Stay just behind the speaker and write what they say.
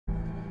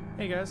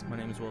Hey guys, my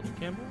name is Weldon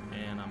Campbell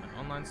and I'm an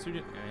online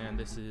student, and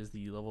this is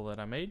the level that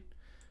I made.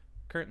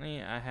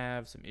 Currently I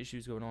have some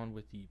issues going on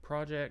with the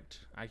project.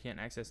 I can't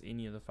access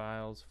any of the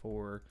files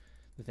for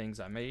the things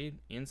I made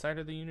inside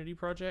of the Unity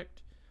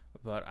project,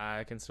 but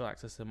I can still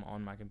access them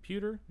on my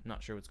computer. I'm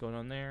not sure what's going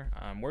on there.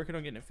 I'm working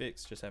on getting it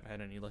fixed, just haven't had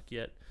any luck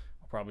yet.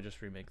 I'll probably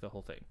just remake the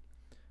whole thing.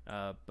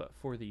 But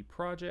for the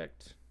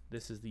project,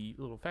 this is the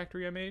little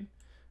factory I made.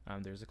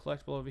 There's a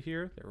collectible over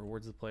here that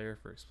rewards the player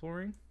for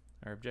exploring.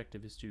 Our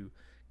objective is to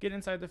get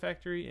inside the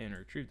factory and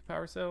retrieve the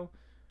power cell.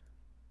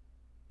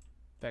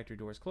 Factory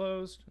door is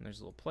closed, and there's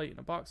a little plate in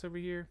a box over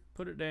here.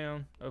 Put it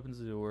down, opens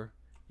the door,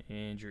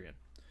 and you're in.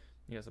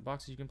 You got some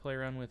boxes you can play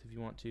around with if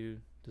you want to.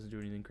 Doesn't do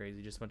anything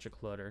crazy, just a bunch of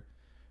clutter.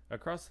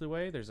 Across the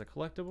way, there's a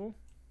collectible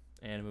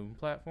and a moving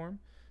platform,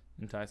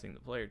 enticing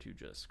the player to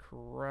just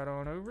right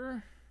on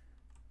over.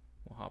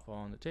 We'll hop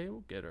on the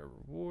table, get a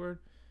reward,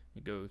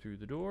 and go through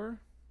the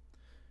door.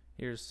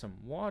 Here's some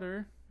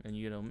water, and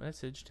you get a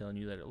message telling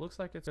you that it looks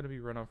like it's going to be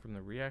runoff from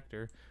the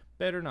reactor.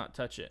 Better not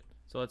touch it.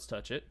 So let's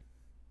touch it.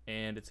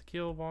 And it's a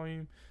kill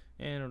volume,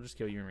 and it'll just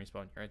kill you and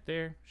respawn you right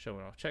there,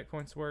 showing off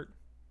checkpoints work,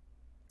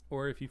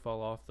 or if you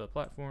fall off the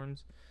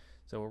platforms.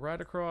 So we'll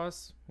ride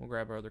across, we'll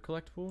grab our other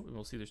collectible, and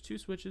we'll see there's two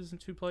switches and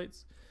two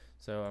plates.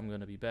 So I'm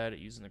going to be bad at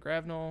using the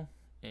grav null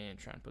and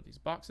try and put these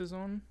boxes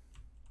on.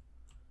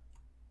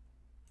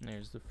 And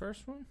there's the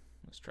first one.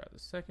 Let's try the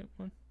second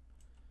one.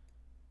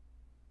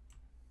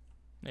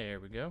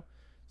 There we go.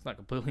 It's not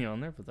completely on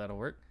there, but that'll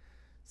work.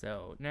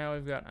 So now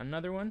we've got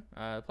another one.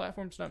 The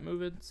platform's not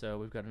moving, so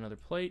we've got another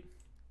plate.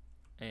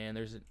 And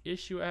there's an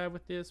issue I have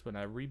with this. When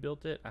I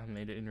rebuilt it, I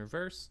made it in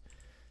reverse.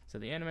 So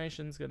the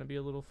animation's going to be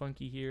a little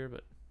funky here,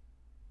 but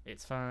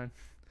it's fine.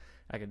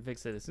 I can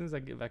fix it as soon as I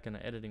get back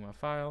into editing my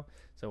file.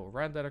 So we'll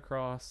ride that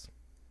across.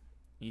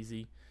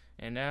 Easy.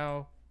 And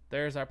now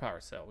there's our power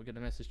cell. We get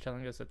a message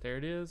telling us that there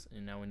it is,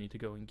 and now we need to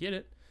go and get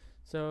it.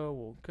 So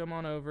we'll come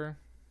on over.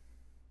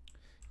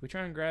 We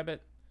try and grab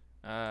it.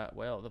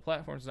 Well, the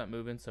platform's not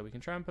moving, so we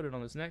can try and put it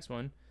on this next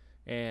one,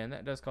 and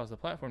that does cause the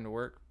platform to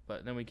work,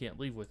 but then we can't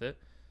leave with it.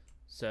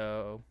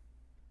 So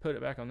put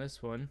it back on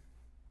this one.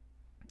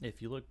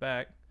 If you look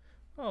back,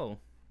 oh,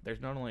 there's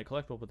not only a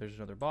collectible, but there's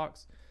another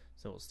box.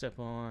 So we'll step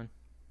on,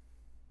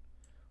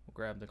 we'll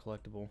grab the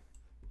collectible,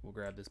 we'll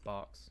grab this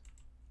box,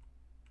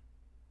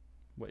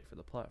 wait for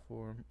the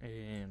platform,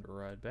 and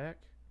ride back.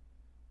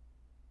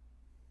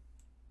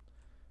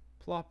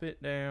 Plop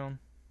it down.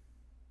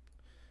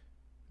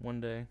 One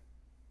day,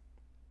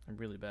 I'm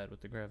really bad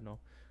with the grav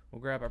null.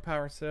 We'll grab our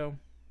power cell.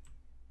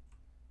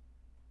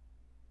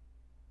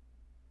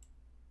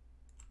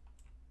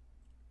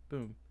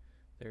 Boom.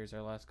 There's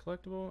our last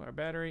collectible, our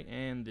battery,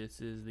 and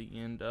this is the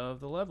end of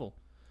the level.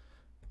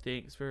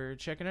 Thanks for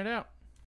checking it out.